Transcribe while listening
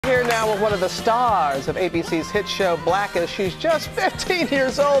now with one of the stars of ABC's hit show Blackish. She's just 15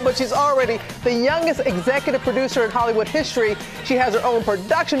 years old, but she's already the youngest executive producer in Hollywood history. She has her own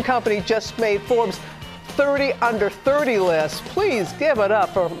production company, just made Forbes 30 Under 30 list. Please give it up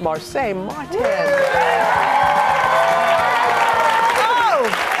for Marsai Martin.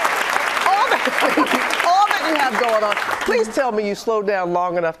 All that you have going on. Please tell me you slowed down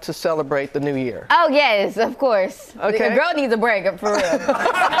long enough to celebrate the new year. Oh, yes, of course. Okay. The girl needs a break, for real. For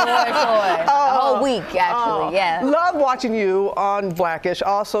a whole week, actually, yeah. Love watching you on Blackish,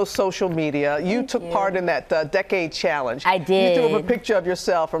 also social media. You took part in that decade challenge. I did. You threw up a picture of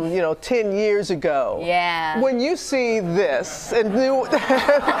yourself from, 10 years ago. Yeah. When you see this, and weren't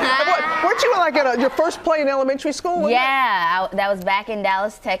you like at your first play in elementary school? Yeah, that was back in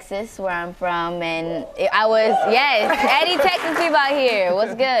Dallas, Texas, where I'm from, and yes, Eddie, Texas people out here,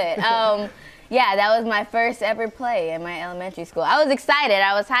 what's good? Yeah, that was my first ever play in my elementary school. I was excited,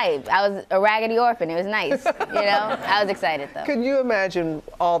 I was hyped. I was a raggedy orphan, it was nice, I was excited though. Can you imagine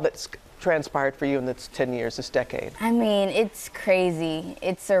all that's transpired for you in this 10 years, this decade? I mean, it's crazy,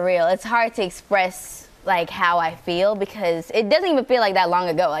 it's surreal. It's hard to express like how I feel because it doesn't even feel like that long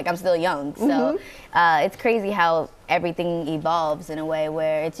ago, like I'm still young. So it's crazy how everything evolves in a way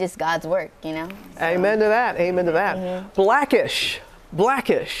where it's just God's work, So. Amen to that, amen to that. Blackish.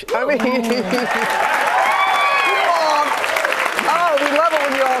 I mean, we love it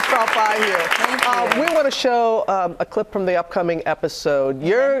when you all stop by here. We want to show a clip from the upcoming episode.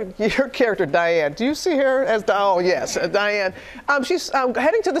 Your character, Diane, do you see her as Diane. She's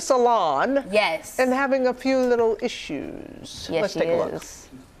heading to the salon. Yes. And having a few little issues. Yes, Let's take a look.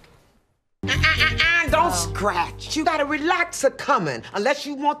 Don't scratch. You gotta relax a coming. Unless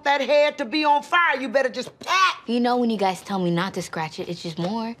you want that hair to be on fire, you better just pat. When you guys tell me not to scratch it, it's just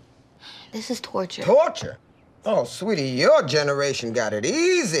more. This is torture. Torture? Oh, sweetie, your generation got it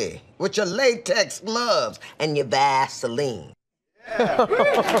easy with your latex gloves and your Vaseline. We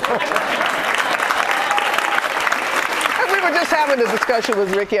were just having a discussion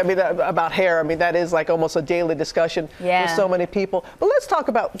with Ricky, about hair. That is like almost a daily discussion with so many people. But let's talk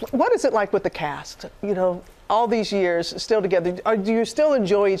about, what is it like with the cast? All these years still together. Do you still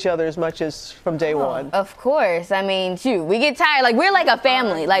enjoy each other as much as from day one? Of course. Shoot, we get tired. Like, we're like a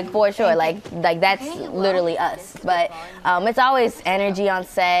family, like, for sure. Like that's literally us. But it's always energy on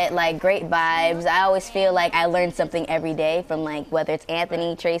set, like, great vibes. I always feel like I learn something every day from, like, whether it's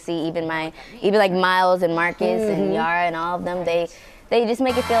Anthony, Tracy, even like Miles and Marcus and Yara and all of them. They just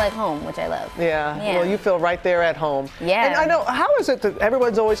make it feel like home, which I love. Yeah. Well, you feel right there at home. Yeah. And I know, how is it that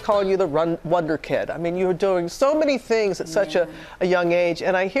everyone's always calling you the Wonder Kid? You're doing so many things at such a young age.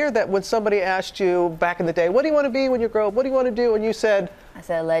 And I hear that when somebody asked you back in the day, what do you want to be when you grow up? What do you want to do? And you said? I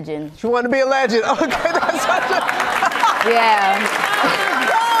said a legend. You want to be a legend. Okay, that's such a...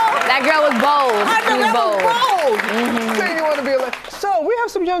 That girl was bold. Saying you want to be a legend. So we have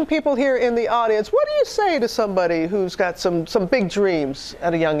some young people here in the audience. What do you say to somebody who's got some big dreams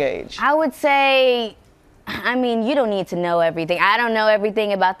at a young age? I would say, you don't need to know everything. I don't know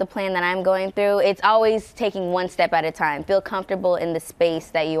everything about the plan that I'm going through. It's always taking one step at a time. Feel comfortable in the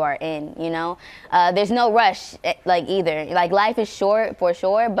space that you are in, There's no rush, either. Life is short, for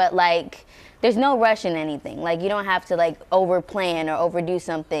sure, but, there's no rush in anything. You don't have to, over-plan or overdo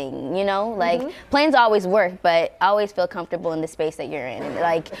something, Plans always work, but always feel comfortable in the space that you're in.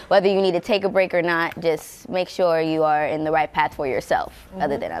 Whether you need to take a break or not, just make sure you are in the right path for yourself,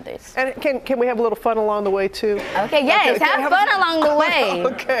 other than others. And can we have a little fun along the way, too? Okay, yes, have fun along the way.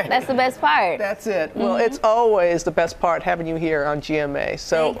 Okay. That's the best part. That's it. Well, it's always the best part having you here on GMA.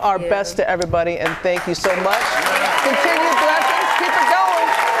 So our best to everybody, and thank you so much. Continued blessings. Keep it going.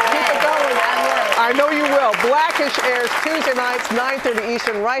 I know you will. Blackish airs Tuesday nights, 9:30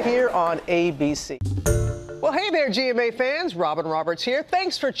 Eastern, right here on ABC. Well, hey there, GMA fans. Robin Roberts here.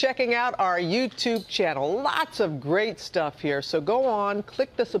 Thanks for checking out our YouTube channel. Lots of great stuff here. So go on,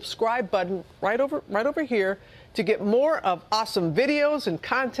 click the subscribe button right over here to get more of awesome videos and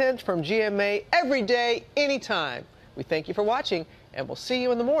content from GMA every day, anytime. We thank you for watching, and we'll see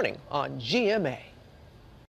you in the morning on GMA.